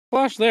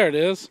Flash, there it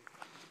is.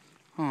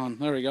 Hold on,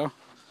 there we go.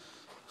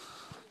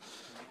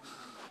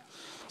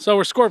 So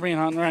we're scorpion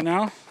hunting right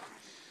now.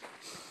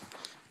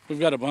 We've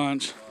got a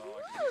bunch.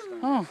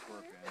 Oh.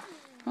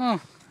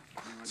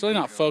 It's really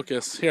not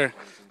focused. Here,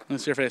 let me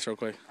see your face real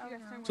quick.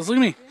 Just look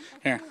at me.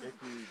 Here,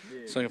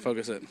 so I can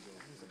focus it.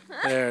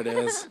 There it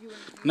is.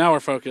 Now we're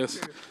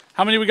focused.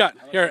 How many we got?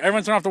 Here,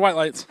 everyone turn off the white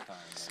lights.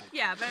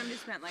 Yeah, but I'm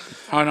just meant like.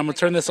 All right, I'm gonna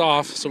turn this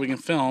off so we can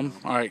film.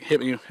 All right,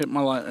 hit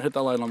my light, hit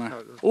that light on there.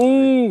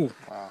 Ooh,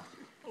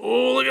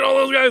 oh, look at all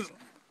those guys.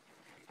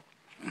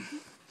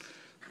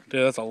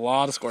 Dude, that's a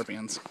lot of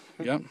scorpions.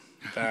 Yep,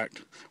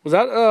 fact. Was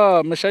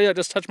that Michelle that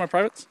just touched my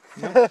privates?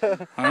 No. All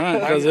right,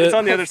 because it's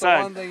on the other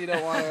side. One thing you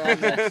don't want around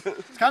there.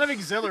 It's kind of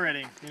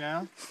exhilarating, you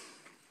know.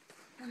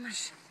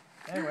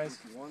 Anyways,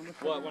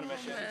 What? One of my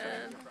shit.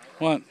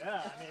 What?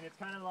 yeah, I mean, it's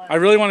kind of like. I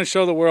really want to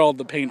show the world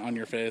the paint on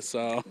your face,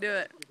 so. Do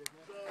it.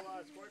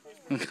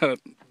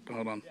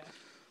 Hold on.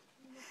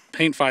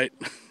 Paint fight.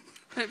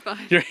 Bye.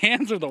 Your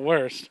hands are the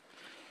worst.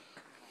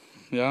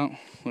 Yeah,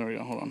 there we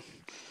go. Hold on.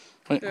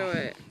 Wait. Do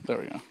it. There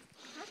we go.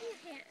 How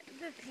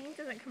do the paint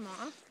doesn't come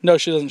off? No,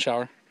 she doesn't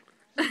shower.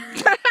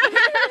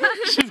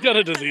 She's got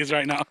a disease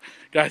right now.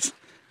 Guys,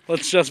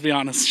 let's just be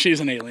honest. She's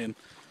an alien.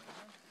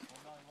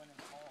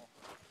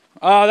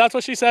 That's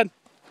what she said.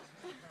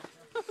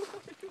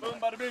 Boom,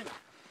 bada bing.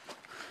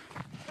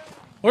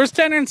 Where's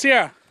Tanner and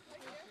Sierra?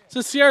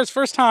 This is Sierra's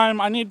first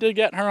time. I need to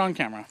get her on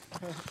camera.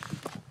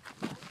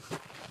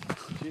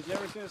 She's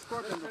never seen a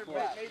scorpion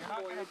before.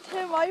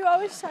 Tim, why you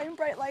always shine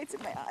bright lights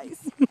in my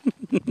eyes?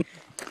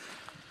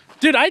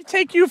 Dude, I'd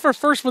take you for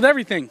first with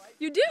everything.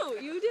 You do.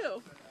 You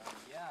do.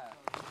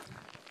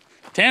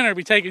 Tanner will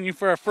be taking you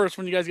for a first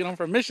when you guys get home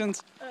from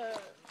missions.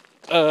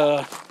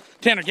 Tanner,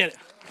 get it.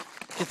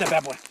 Get that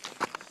bad boy.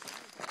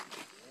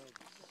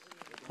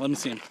 Let me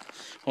see him.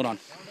 Hold on.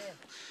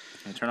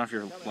 And turn off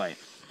your light.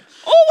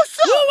 Oh, what's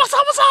up? What's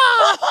up? What's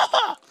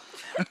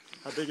up?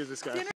 How big is this guy?